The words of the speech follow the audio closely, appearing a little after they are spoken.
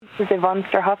is Yvonne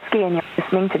Strahovski, and you're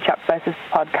listening to Chuck vs.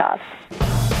 Podcast.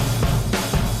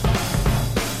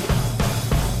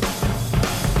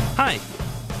 Hi,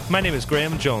 my name is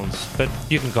Graham Jones, but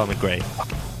you can call me Gray.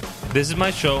 This is my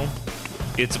show.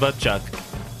 It's about Chuck.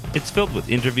 It's filled with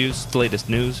interviews, the latest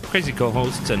news, crazy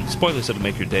co-hosts, and spoilers that'll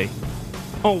make your day.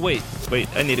 Oh, wait,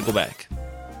 I need to go back.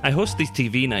 I host these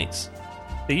TV nights.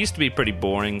 They used to be pretty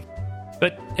boring,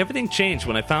 but everything changed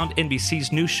when I found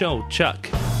NBC's new show, Chuck.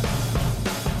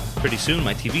 Pretty soon,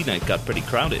 my TV night got pretty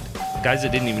crowded. Guys I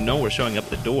didn't even know were showing up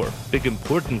the door. Big,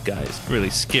 important guys.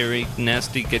 Really scary,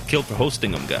 nasty, get killed for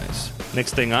hosting them guys.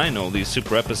 Next thing I know, these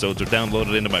super episodes are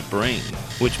downloaded into my brain,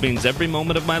 which means every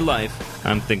moment of my life,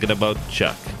 I'm thinking about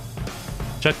Chuck.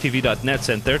 ChuckTV.net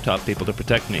sent their top people to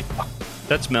protect me.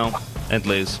 That's Mel and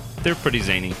Liz. They're pretty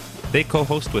zany. They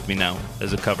co-host with me now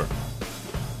as a cover.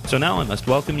 So now I must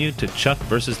welcome you to Chuck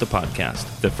vs. the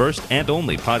Podcast, the first and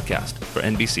only podcast for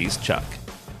NBC's Chuck.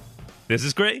 This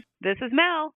is Gray. This is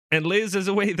Mel. And Liz is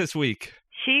away this week.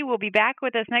 She will be back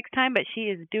with us next time, but she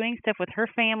is doing stuff with her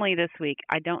family this week.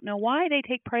 I don't know why they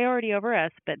take priority over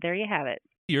us, but there you have it.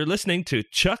 You're listening to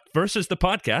Chuck vs. the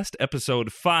Podcast,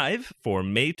 episode 5 for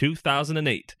May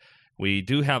 2008. We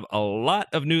do have a lot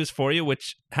of news for you,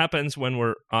 which happens when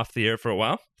we're off the air for a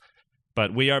while.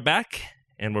 But we are back,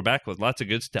 and we're back with lots of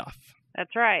good stuff.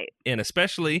 That's right. And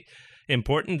especially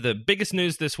important, the biggest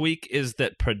news this week is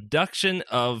that production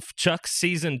of Chuck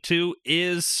Season 2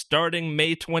 is starting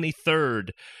May 23rd.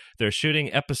 They're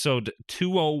shooting episode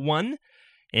 201,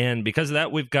 and because of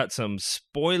that, we've got some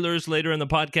spoilers later in the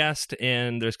podcast,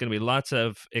 and there's going to be lots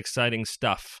of exciting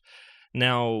stuff.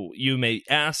 Now, you may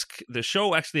ask, the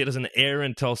show actually doesn't air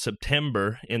until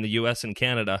September in the U.S. and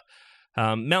Canada.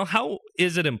 Mel, how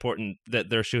is it important that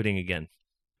they're shooting again?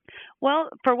 Well,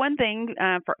 for one thing,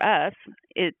 for us,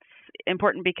 it's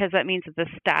important because that means that the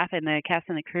staff and the cast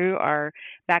and the crew are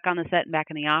back on the set and back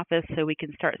in the office, so we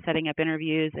can start setting up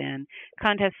interviews and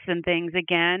contests and things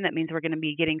again. That means we're going to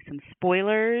be getting some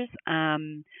spoilers.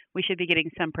 We should be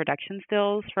getting some production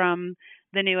stills from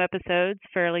the new episodes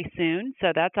fairly soon,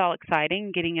 so that's all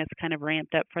exciting, getting us kind of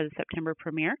ramped up for the September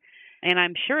premiere. And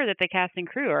I'm sure that the cast and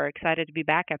crew are excited to be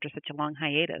back after such a long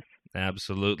hiatus.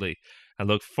 Absolutely. I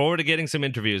look forward to getting some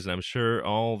interviews, and I'm sure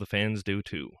all the fans do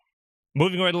too.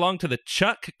 Moving right along to the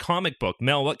Chuck comic book.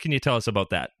 Mel, what can you tell us about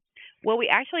that? Well, we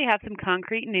actually have some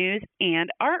concrete news and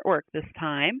artwork this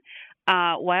time.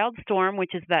 Wildstorm,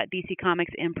 which is that DC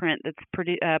Comics imprint that's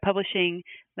publishing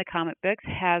the comic books,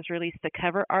 has released the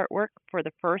cover artwork for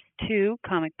the first 2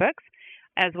 comic books,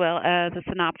 as well as a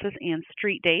synopsis and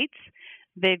street dates.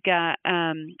 They've got,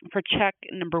 for Chuck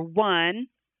number 1,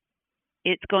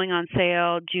 it's going on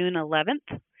sale June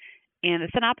 11th. And the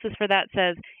synopsis for that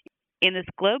says, in this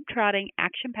globe-trotting,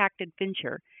 action-packed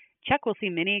adventure, Chuck will see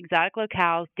many exotic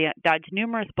locales, dodge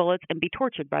numerous bullets, and be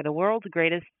tortured by the world's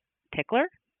greatest tickler.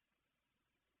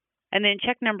 And then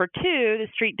Chuck number 2, the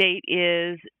street date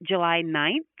is July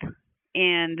 9th.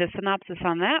 And the synopsis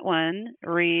on that one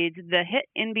reads, the hit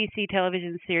NBC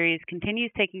television series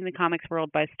continues taking the comics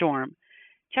world by storm.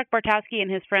 Chuck Bartowski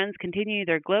and his friends continue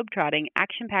their globe-trotting,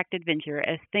 action-packed adventure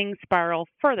as things spiral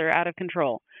further out of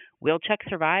control. Will Chuck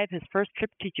survive his first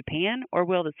trip to Japan, or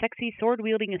will the sexy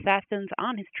sword-wielding assassins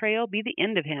on his trail be the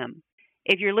end of him?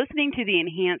 If you're listening to the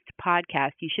enhanced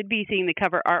podcast, you should be seeing the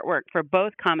cover artwork for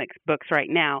both comics books right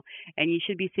now, and you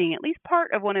should be seeing at least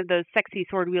part of one of those sexy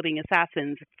sword-wielding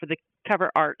assassins for the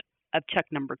cover art of Chuck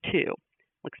number 2.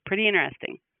 Looks pretty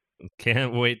interesting.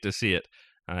 Can't wait to see it.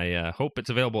 I hope it's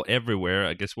available everywhere.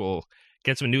 I guess we'll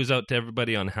get some news out to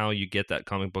everybody on how you get that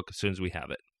comic book as soon as we have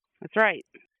it. That's right.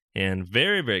 And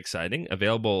very, very exciting,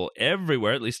 available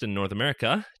everywhere, at least in North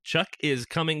America, Chuck is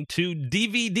coming to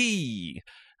DVD.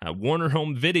 Warner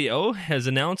Home Video has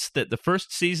announced that the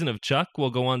first season of Chuck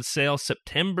will go on sale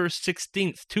September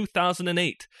 16th,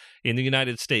 2008 in the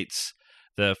United States.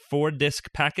 The 4-disc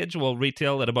package will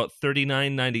retail at about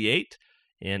 $39.98.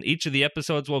 And each of the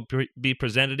episodes will be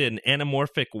presented in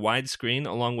anamorphic widescreen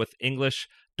along with English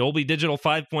Dolby Digital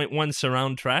 5.1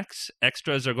 surround tracks.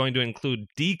 Extras are going to include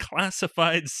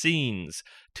declassified scenes,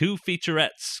 2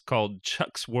 featurettes called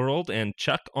Chuck's World and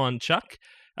Chuck on Chuck,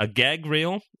 a gag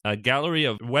reel, a gallery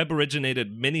of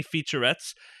web-originated mini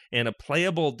featurettes, and a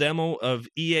playable demo of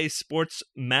EA Sports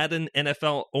Madden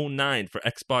NFL 09 for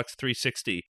Xbox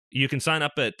 360. You can sign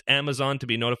up at Amazon to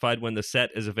be notified when the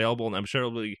set is available, and I'm sure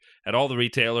it'll be at all the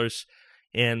retailers.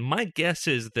 And my guess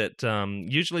is that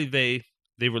usually they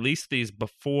release these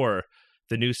before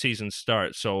the new season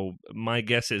starts. So my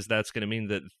guess is that's going to mean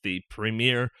that the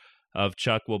premiere of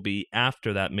Chuck will be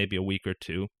after that, maybe a week or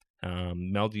two.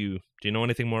 Mel, do you know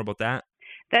anything more about that?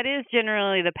 That is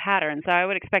generally the pattern. So I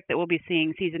would expect that we'll be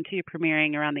seeing season 2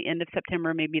 premiering around the end of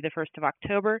September, maybe the 1st of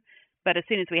October. But as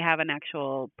soon as we have an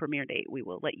actual premiere date, we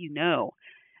will let you know.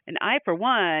 And I, for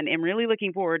one, am really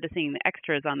looking forward to seeing the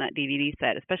extras on that DVD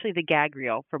set, especially the gag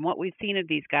reel. From what we've seen of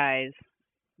these guys,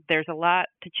 there's a lot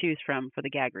to choose from for the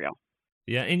gag reel.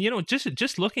 Yeah, and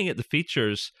just looking at the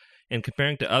features and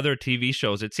comparing to other TV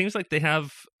shows, it seems like they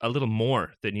have a little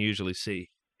more than you usually see.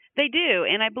 They do,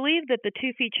 and I believe that the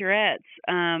 2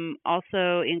 featurettes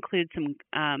also include some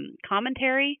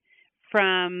commentary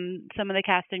from some of the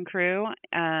cast and crew.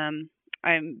 I'm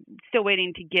still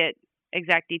waiting to get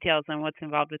exact details on what's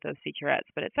involved with those featurettes,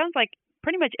 but it sounds like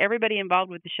pretty much everybody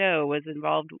involved with the show was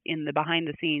involved in the behind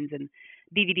the scenes and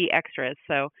DVD extras,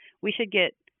 so we should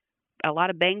get a lot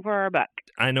of bang for our buck.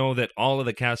 I know that all of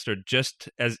the cast are just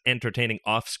as entertaining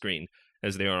off screen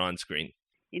as they are on screen.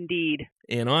 Indeed.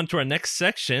 And on to our next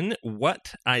section,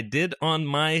 what I did on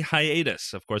my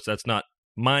hiatus. Of course, that's not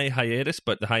my hiatus,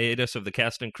 but the hiatus of the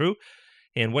cast and crew.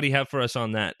 And what do you have for us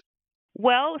on that?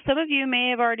 Well, some of you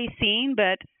may have already seen,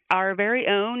 but our very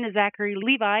own Zachary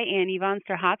Levi and Yvonne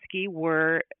Strahovski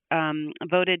were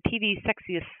voted TV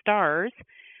Sexiest Stars.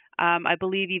 I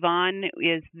believe Yvonne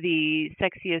is the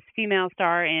sexiest female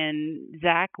star, and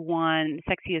Zach won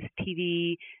Sexiest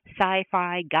TV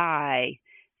Sci-Fi Guy.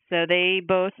 So they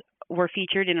both were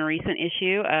featured in a recent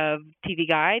issue of TV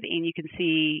Guide, and you can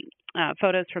see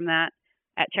photos from that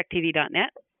at ChuckTV.net.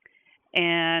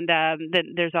 And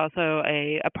then there's also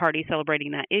a party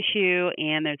celebrating that issue,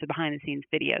 and there's a behind-the-scenes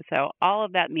video. So all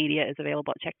of that media is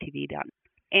available at ChuckTV.net.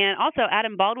 And also,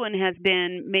 Adam Baldwin has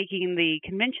been making the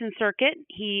convention circuit.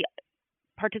 He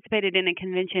participated in a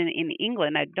convention in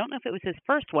England. I don't know if it was his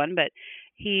first one, but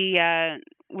he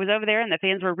was over there, and the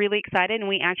fans were really excited, and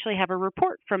we actually have a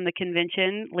report from the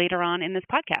convention later on in this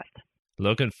podcast.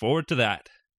 Looking forward to that.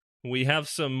 We have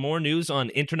some more news on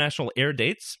international air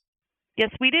dates. Yes,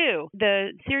 we do.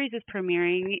 The series is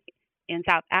premiering in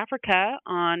South Africa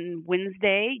on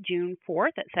Wednesday, June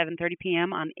 4th at 7:30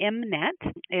 p.m. on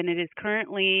Mnet, and it is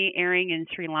currently airing in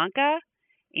Sri Lanka,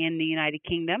 in the United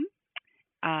Kingdom,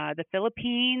 the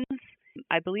Philippines.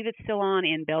 I believe it's still on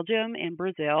in Belgium and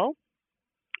Brazil.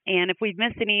 And if we've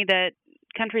missed any that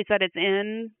countries that it's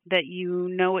in that you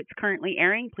know it's currently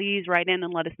airing, please write in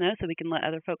and let us know so we can let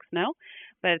other folks know.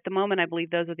 But at the moment, I believe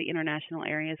those are the international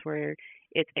areas where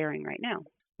it's airing right now.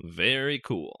 Very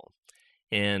cool.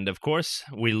 And of course,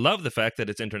 we love the fact that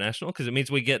it's international because it means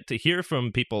we get to hear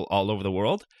from people all over the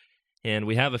world. And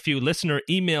we have a few listener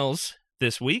emails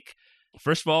this week.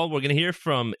 First of all, we're going to hear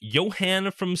from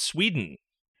Johan from Sweden.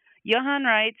 Johan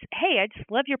writes, "Hey, I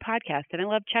just love your podcast, and I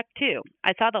love Chuck, too.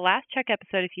 I saw the last Chuck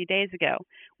episode a few days ago.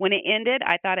 When it ended,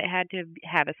 I thought it had to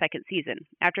have a second season.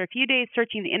 After a few days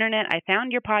searching the internet, I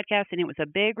found your podcast, and it was a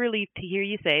big relief to hear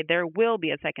you say there will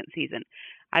be a second season.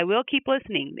 I will keep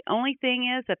listening. The only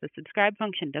thing is that the subscribe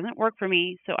function doesn't work for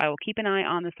me, so I will keep an eye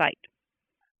on the site."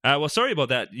 Well, sorry about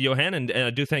that, Johan, and I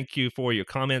do thank you for your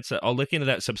comments. I'll look into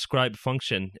that subscribe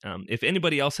function. If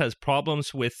anybody else has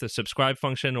problems with the subscribe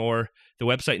function or the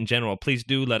website in general, please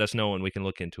do let us know and we can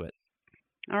look into it.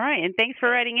 All right, and thanks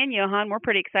for writing in, Johan. We're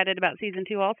pretty excited about Season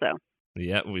 2 also.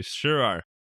 Yeah, we sure are.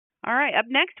 All right, up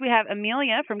next we have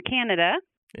Amelia from Canada.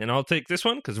 And I'll take this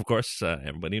one because, of course,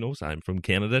 everybody knows I'm from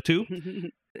Canada, too.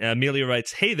 Amelia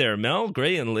writes, "Hey there, Mel,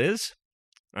 Gray, and Liz.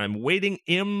 I'm waiting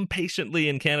impatiently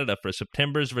in Canada for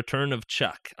September's return of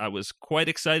Chuck. I was quite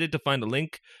excited to find a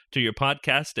link to your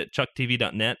podcast at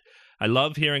chucktv.net. I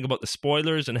love hearing about the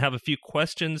spoilers and have a few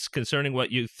questions concerning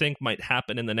what you think might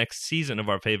happen in the next season of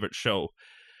our favorite show.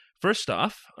 First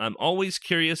off, I'm always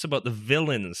curious about the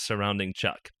villains surrounding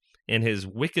Chuck and his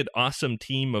wicked awesome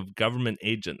team of government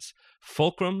agents.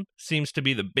 Fulcrum seems to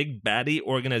be the big baddie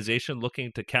organization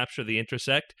looking to capture the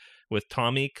Intersect, with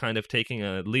Tommy kind of taking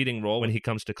a leading role when he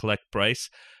comes to collect Bryce.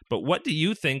 But what do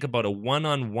you think about a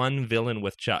one-on-one villain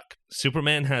with Chuck?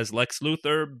 Superman has Lex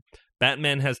Luthor,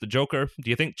 Batman has the Joker. Do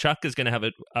you think Chuck is going to have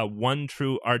a one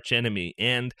true archenemy?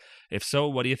 And if so,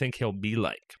 what do you think he'll be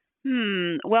like?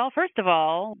 Well, first of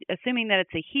all, assuming that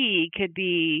it's a he could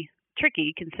be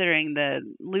tricky considering the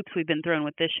loops we've been thrown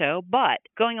with this show. But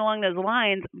going along those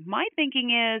lines, my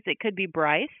thinking is it could be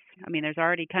Bryce. I mean, there's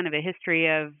already kind of a history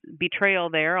of betrayal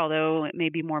there, although it may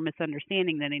be more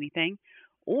misunderstanding than anything.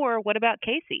 Or what about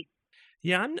Casey?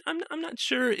 Yeah, I'm not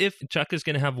sure if Chuck is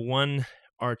going to have one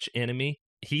arch enemy.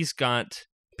 He's got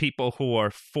people who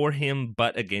are for him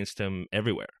but against him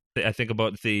everywhere. I think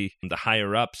about the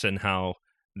higher ups and how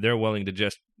they're willing to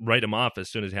just write him off as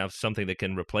soon as they have something that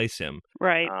can replace him.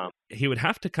 Right. He would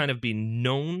have to kind of be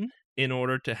known in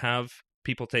order to have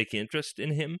people take interest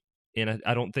in him. And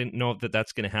I don't know that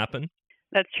that's going to happen.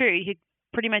 That's true.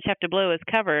 pretty much have to blow his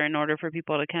cover in order for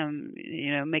people to come,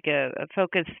 make a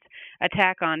focused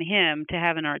attack on him to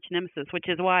have an arch nemesis, which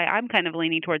is why I'm kind of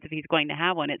leaning towards, if he's going to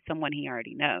have one, it's someone he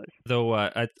already knows. Though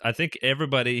I think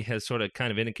everybody has sort of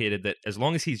kind of indicated that as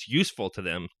long as he's useful to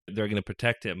them, they're going to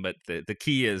protect him. But the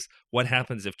key is what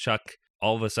happens if Chuck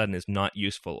all of a sudden is not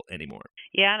useful anymore.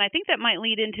 Yeah, and I think that might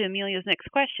lead into Amelia's next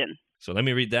question. So let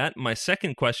me read that. My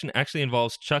second question actually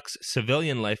involves Chuck's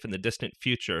civilian life in the distant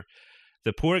future.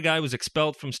 The poor guy was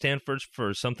expelled from Stanford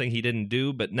for something he didn't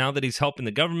do, but now that he's helping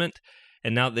the government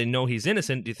and now they know he's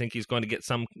innocent, do you think he's going to get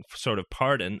some sort of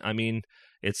pardon? I mean,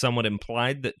 it's somewhat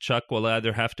implied that Chuck will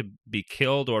either have to be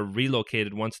killed or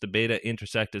relocated once the Beta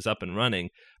Intersect is up and running.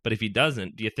 But if he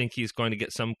doesn't, do you think he's going to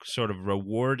get some sort of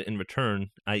reward in return,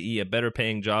 i.e. a better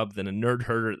paying job than a nerd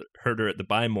herder at the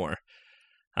Buy More?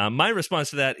 My response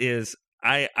to that is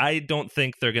I don't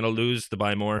think they're going to lose the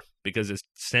Buy More because it's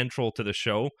central to the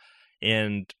show.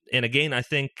 And again, I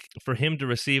think for him to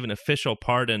receive an official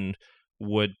pardon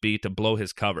would be to blow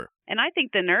his cover. And I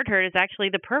think the nerd herd is actually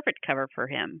the perfect cover for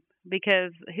him,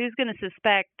 because who's going to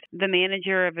suspect the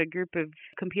manager of a group of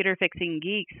computer fixing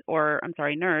geeks,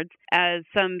 nerds, as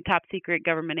some top secret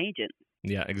government agent?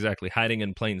 Yeah, exactly. Hiding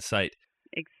in plain sight.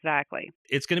 Exactly.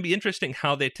 It's going to be interesting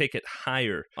how they take it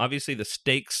higher. Obviously, the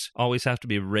stakes always have to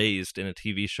be raised in a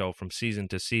TV show from season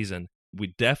to season.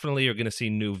 We definitely are going to see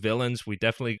new villains. We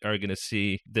definitely are going to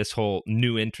see this whole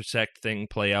new intersect thing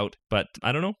play out. But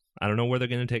I don't know. I don't know where they're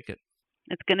going to take it.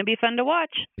 It's going to be fun to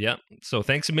watch. Yeah. So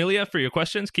thanks, Amelia, for your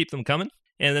questions. Keep them coming.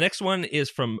 And the next one is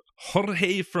from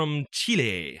Jorge from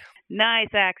Chile. Nice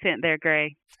accent there,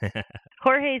 Gray.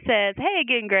 Jorge says, "Hey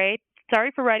again, Gray.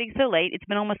 Sorry for writing so late. It's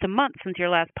been almost a month since your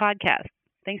last podcast."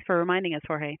 Thanks for reminding us,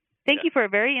 Jorge. Thank you for a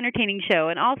very entertaining show.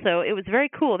 And also, it was very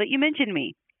cool that you mentioned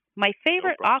me. My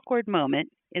favorite awkward moment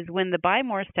is when the Buy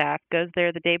More staff goes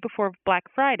there the day before Black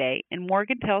Friday and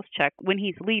Morgan tells Chuck when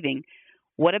he's leaving,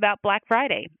 "What about Black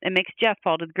Friday?" and makes Jeff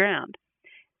fall to the ground.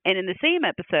 And in the same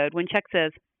episode, when Chuck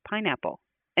says, "Pineapple,"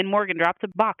 and Morgan drops a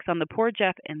box on the poor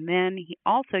Jeff, and then he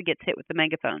also gets hit with the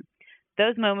megaphone.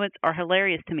 Those moments are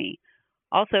hilarious to me.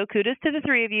 Also, kudos to the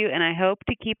three of you, and I hope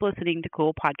to keep listening to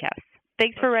cool podcasts.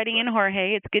 Thanks for writing in,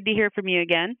 Jorge. It's good to hear from you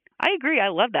again. I agree. I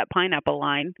love that pineapple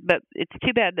line, but it's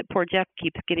too bad that poor Jeff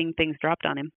keeps getting things dropped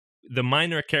on him. The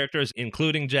minor characters,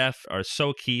 including Jeff, are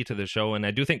so key to the show, and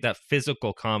I do think that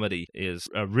physical comedy is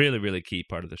a really, really key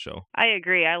part of the show. I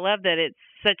agree. I love that it's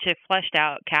such a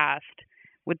fleshed-out cast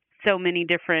with so many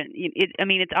different...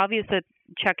 it's obvious that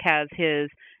Chuck has his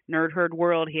nerd herd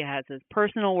world, he has his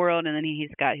personal world, and then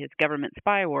he's got his government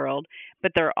spy world,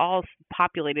 but they're all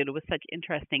populated with such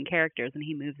interesting characters, and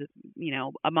he moves,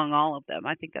 among all of them.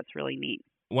 I think that's really neat.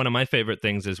 One of my favorite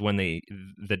things is when the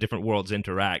different worlds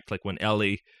interact, like when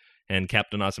Ellie and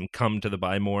Captain Awesome come to the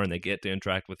Buy More and they get to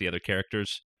interact with the other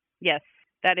characters. Yes,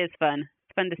 that is fun.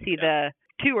 It's fun to see the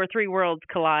 2 or 3 worlds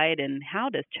collide, and how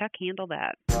does Chuck handle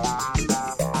that?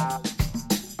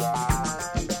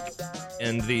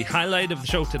 And the highlight of the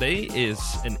show today is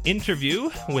an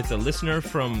interview with a listener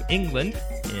from England.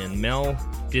 And Mel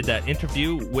did that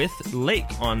interview with Lake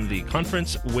on the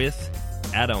Conference with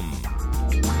Adam.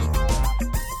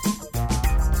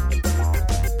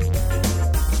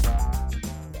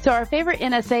 So our favorite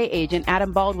NSA agent,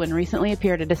 Adam Baldwin, recently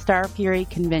appeared at a Star Fury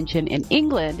convention in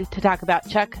England to talk about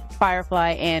Chuck,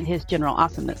 Firefly, and his general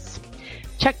awesomeness.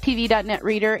 ChuckTV.net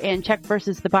reader and Chuck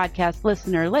versus the podcast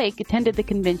listener, Lake, attended the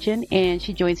convention, and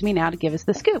she joins me now to give us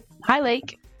the scoop. Hi,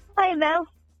 Lake. Hi, Mel.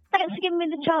 Thanks for giving me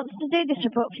the chance to do this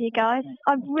report for you guys.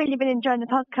 I've really been enjoying the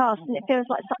podcast, and it feels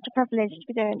like such a privilege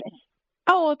to be doing this.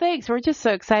 Oh, well, thanks. We're just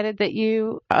so excited that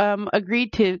you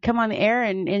agreed to come on the air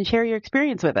and share your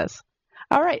experience with us.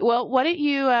 All right. Well, why don't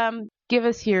you give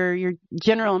us your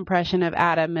general impression of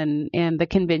Adam and the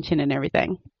convention and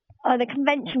everything? The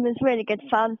convention was really good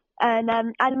fun, and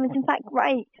Adam was in fact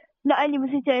great. Not only was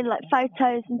he doing like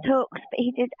photos and talks, but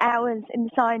he did hours in the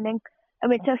signing, and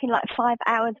we're talking like 5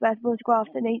 hours worth of autographs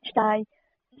in each day.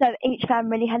 So each fan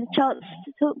really had a chance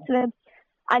to talk to him.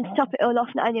 And to top it all off,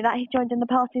 not only that, he joined in the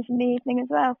parties in the evening as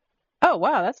well. Oh,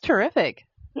 wow, that's terrific.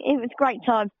 It was a great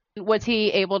time. Was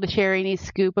he able to share any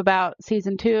scoop about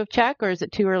season 2 of Chuck, or is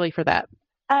it too early for that?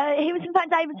 He was in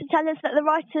fact able to tell us that the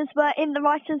writers were in the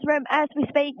writers' room as we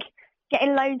speak,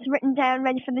 getting loads written down,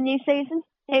 ready for the new season.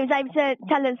 He was able to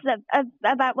tell us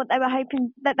about what they were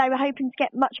hoping to get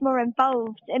much more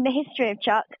involved in the history of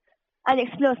Chuck and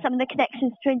explore some of the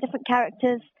connections between different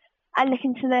characters and look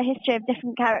into the history of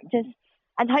different characters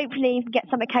and hopefully even get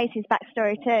some of Casey's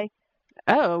backstory too.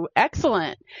 Oh,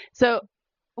 excellent. So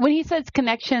when he says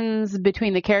connections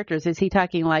between the characters, is he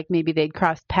talking like maybe they'd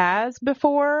crossed paths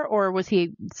before, or was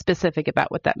he specific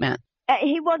about what that meant?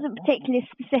 He wasn't particularly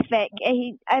specific.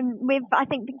 We've, I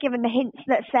think, been given the hints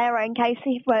that Sarah and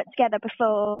Casey have worked together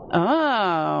before.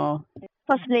 Oh.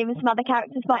 Possibly even some other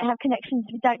characters might have connections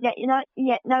we don't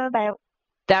yet know about.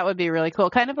 That would be really cool.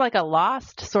 Kind of like a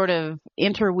Lost sort of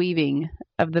interweaving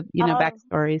of the,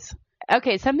 backstories.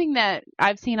 Okay, something that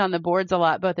I've seen on the boards a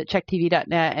lot, both at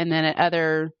ChuckTV.net and then at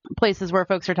other places where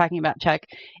folks are talking about Chuck,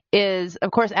 is,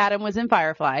 of course, Adam was in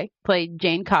Firefly, played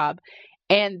Jane Cobb.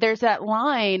 And there's that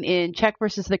line in Chuck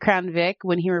versus the Crown Vic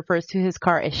when he refers to his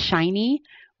car as shiny,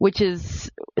 which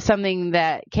is something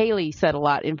that Kaylee said a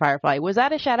lot in Firefly. Was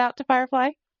that a shout out to Firefly?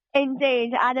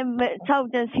 Indeed. Adam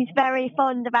told us he's very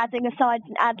fond of adding asides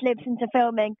and ad-libs into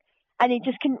filming, and he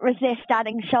just couldn't resist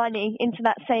adding shiny into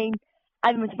that scene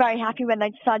and was very happy when they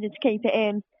decided to keep it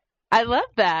in. I love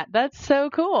that. That's so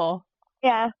cool.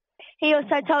 Yeah. He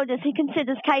also told us he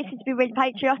considers Casey to be really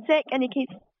patriotic, and he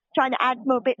keeps trying to add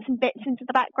more bits and bits into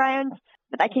the background,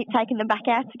 but they keep taking them back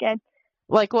out again.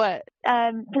 Like what?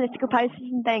 Political posters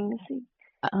and things.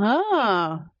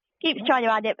 Oh. Keeps trying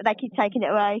to add it, but they keep taking it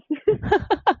away.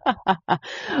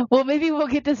 Well, maybe we'll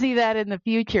get to see that in the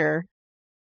future.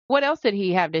 What else did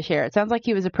he have to share? It sounds like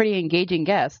he was a pretty engaging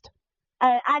guest.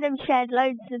 Adam shared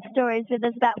loads of stories with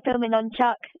us about filming on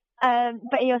Chuck,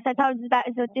 but he also told us about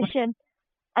his audition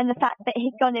and the fact that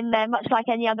he'd gone in there much like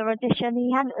any other audition.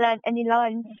 He hadn't learnt any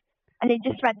lines, and he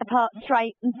just read the part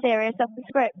straight and serious off the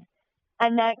script,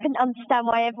 and couldn't understand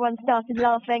why everyone started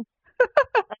laughing.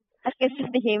 I think it's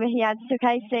just the humour he adds to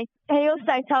Casey. He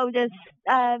also told us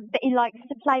that he likes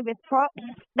to play with props.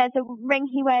 There's a ring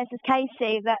he wears as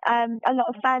Casey that a lot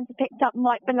of fans have picked up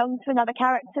might belong to another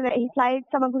character that he played,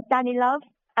 someone called Danny Love.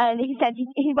 And he said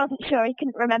he wasn't sure, he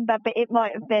couldn't remember, but it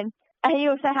might have been. He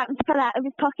also happened to pull out of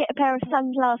his pocket a pair of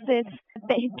sunglasses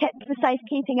that he'd kept for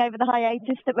safekeeping over the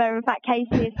hiatus that were in fact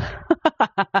Casey's.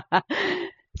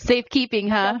 Safekeeping,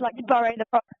 huh? I'd like to borrow the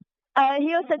props.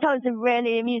 He also told us a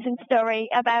really amusing story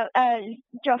about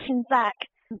Josh and Zach.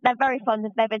 They're very fond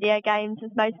of their video games, as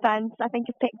most fans, I think,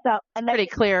 have picked up. And pretty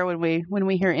clear when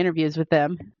we hear interviews with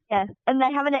them. Yeah, and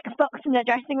they have an Xbox in their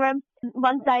dressing room.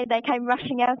 One day they came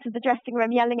rushing out of the dressing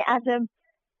room yelling at Adam,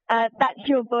 "That's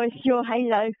your voice, your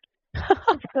Halo."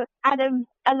 Adam,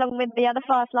 along with the other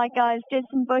Firefly guys, did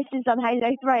some voices on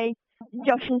Halo 3.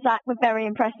 Josh and Zach were very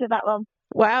impressed with that one.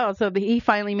 Wow, so he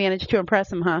finally managed to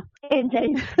impress him, huh?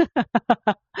 Indeed.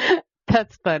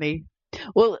 That's funny.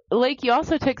 Well, Lake, you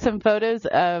also took some photos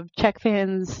of Chuck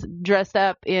fans dressed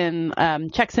up in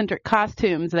Chuck-centric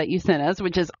costumes that you sent us,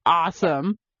 which is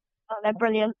awesome. Oh, they're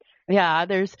brilliant. Yeah,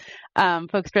 there's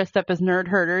folks dressed up as nerd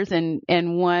herders, and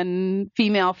one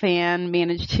female fan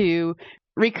managed to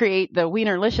recreate the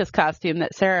Wienerlicious costume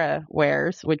that Sarah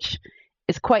wears, which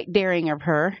is quite daring of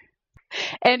her.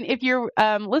 And if you're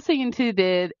listening to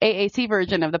the AAC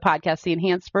version of the podcast, the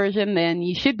enhanced version, then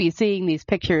you should be seeing these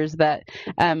pictures that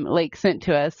Lake sent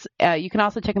to us. You can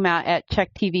also check them out at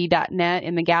ChuckTV.net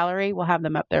in the gallery. We'll have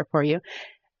them up there for you.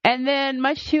 And then,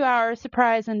 much to our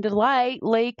surprise and delight,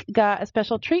 Lake got a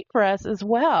special treat for us as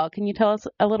well. Can you tell us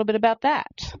a little bit about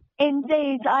that?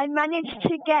 Indeed. I managed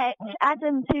to get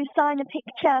Adam to sign a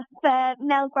picture for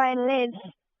Mel Gray and Liz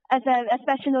as a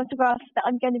special autograph that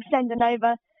I'm going to be sending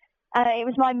over. It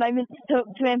was my moment to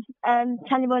talk to him and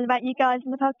tell him all about you guys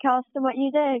and the podcast and what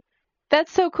you do.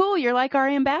 That's so cool. You're like our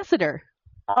ambassador.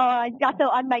 Oh, I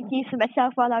thought I'd make use of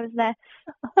myself while I was there.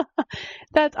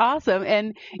 That's awesome.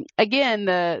 And again,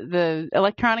 the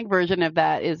electronic version of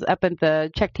that is up at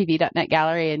the ChuckTV.net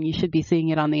gallery, and you should be seeing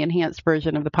it on the enhanced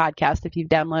version of the podcast if you've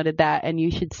downloaded that. And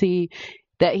you should see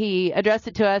that he addressed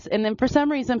it to us and then for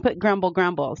some reason put grumble,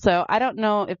 grumble. So I don't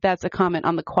know if that's a comment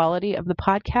on the quality of the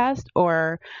podcast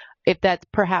or if that's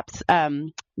perhaps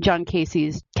John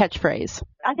Casey's catchphrase.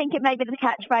 I think it may be the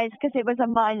catchphrase because it was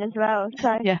on mine as well.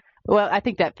 So yeah, well, I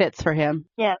think that fits for him.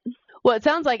 Yeah. Well, it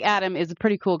sounds like Adam is a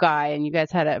pretty cool guy, and you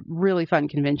guys had a really fun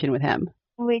convention with him.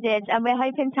 We did, and we're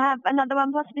hoping to have another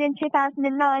one possibly in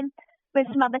 2009 with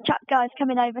some other Chuck guys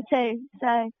coming over too.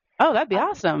 So. Oh, that'd be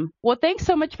awesome. Well, thanks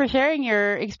so much for sharing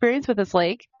your experience with us,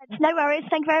 Lake. No worries.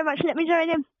 Thank you very much for letting me join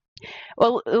him.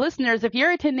 Well, listeners, if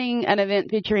you're attending an event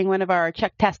featuring one of our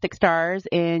Chucktastic stars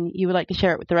and you would like to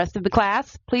share it with the rest of the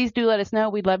class, please do let us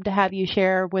know. We'd love to have you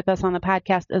share with us on the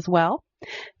podcast as well.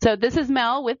 So this is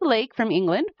Mel with Lake from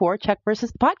England for Chuck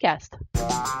versus the Podcast.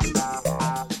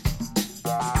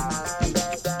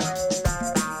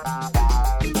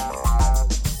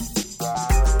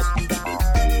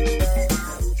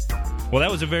 Well, that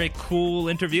was a very cool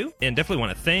interview, and definitely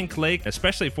want to thank Lake,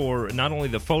 especially for not only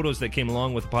the photos that came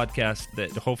along with the podcast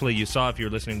that hopefully you saw if you're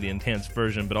listening to the enhanced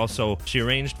version, but also she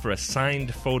arranged for a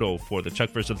signed photo for the Chuck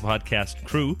vs. the Podcast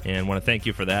crew, and want to thank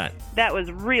you for that. That was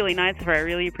really nice of her. I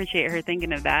really appreciate her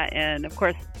thinking of that, and of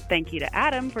course, thank you to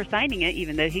Adam for signing it,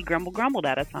 even though he grumbled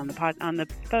at us on the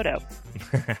photo.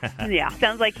 Yeah,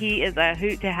 sounds like he is a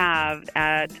hoot to have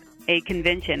at a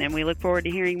convention, and we look forward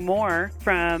to hearing more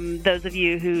from those of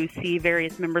you who see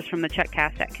various members from the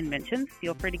Chuckcast at conventions.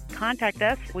 Feel free to contact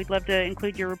us. We'd love to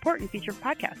include your report in future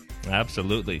podcasts.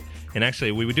 Absolutely. And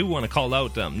actually, we do want to call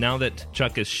out, now that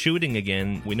Chuck is shooting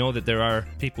again, we know that there are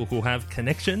people who have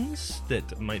connections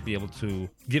that might be able to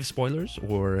give spoilers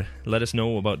or let us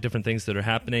know about different things that are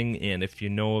happening. And if you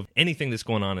know of anything that's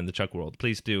going on in the Chuck world,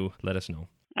 please do let us know.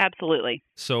 Absolutely.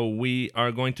 So we are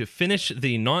going to finish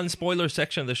the non-spoiler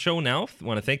section of the show now. I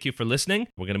want to thank you for listening.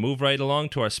 We're going to move right along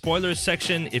to our spoilers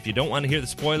section. If you don't want to hear the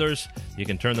spoilers, you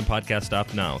can turn the podcast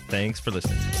off now. Thanks for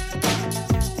listening.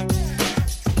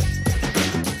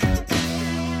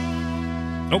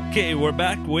 Okay, we're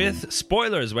back with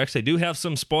spoilers. We actually do have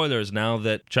some spoilers now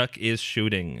that Chuck is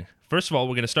shooting. First of all,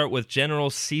 we're going to start with general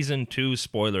Season 2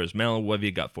 spoilers. Mel, what have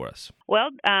you got for us? Well,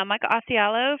 Mike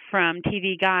Asialo from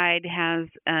TV Guide has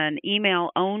an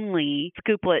email-only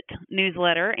Scooplet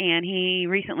newsletter, and he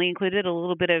recently included a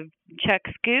little bit of Chuck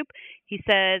scoop. He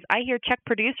says, I hear Chuck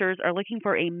producers are looking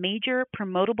for a major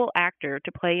promotable actor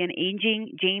to play an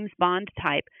aging James Bond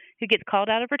type who gets called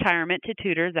out of retirement to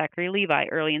tutor Zachary Levi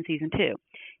early in Season 2.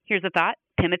 Here's a thought,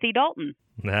 Timothy Dalton.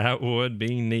 That would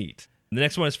be neat. The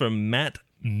next one is from Matt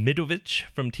Midovich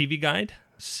from TV Guide.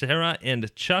 Sarah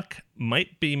and Chuck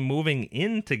might be moving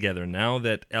in together now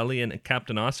that Ellie and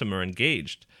Captain Awesome are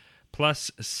engaged. Plus,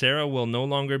 Sarah will no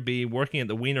longer be working at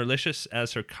the Wienerlicious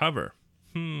as her cover.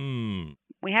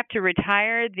 We have to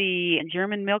retire the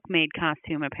German milkmaid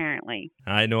costume, apparently.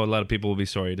 I know a lot of people will be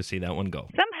sorry to see that one go.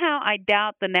 Somehow, I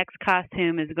doubt the next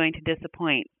costume is going to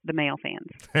disappoint the male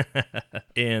fans.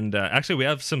 And actually, we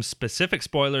have some specific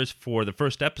spoilers for the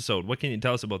first episode. What can you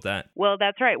tell us about that? Well,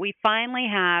 that's right. We finally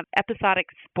have episodic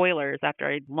spoilers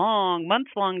after a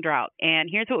months-long drought. And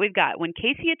here's what we've got. When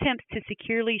Casey attempts to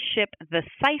securely ship the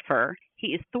Cypher, he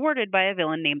is thwarted by a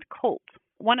villain named Colt.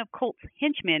 One of Colt's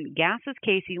henchmen gasses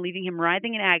Casey, leaving him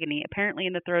writhing in agony, apparently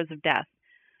in the throes of death.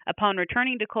 Upon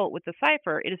returning to Colt with the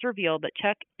Cypher, it is revealed that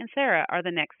Chuck and Sarah are the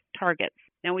next targets.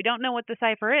 Now, we don't know what the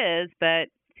Cypher is, but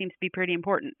it seems to be pretty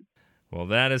important. Well,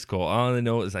 that is cool. All I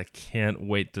know is I can't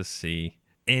wait to see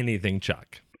anything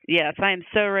Chuck. Yes, I am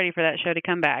so ready for that show to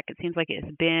come back. It seems like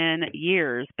it's been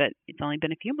years, but it's only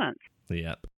been a few months.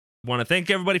 Yep. Want to thank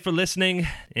everybody for listening,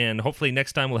 and hopefully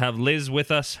next time we'll have Liz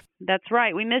with us. That's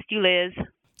right. We missed you, Liz.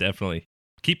 Definitely.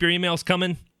 Keep your emails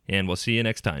coming, and we'll see you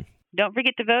next time. Don't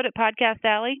forget to vote at Podcast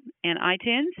Alley and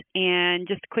iTunes. And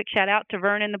just a quick shout out to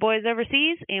Vern and the boys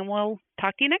overseas, and we'll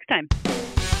talk to you next time.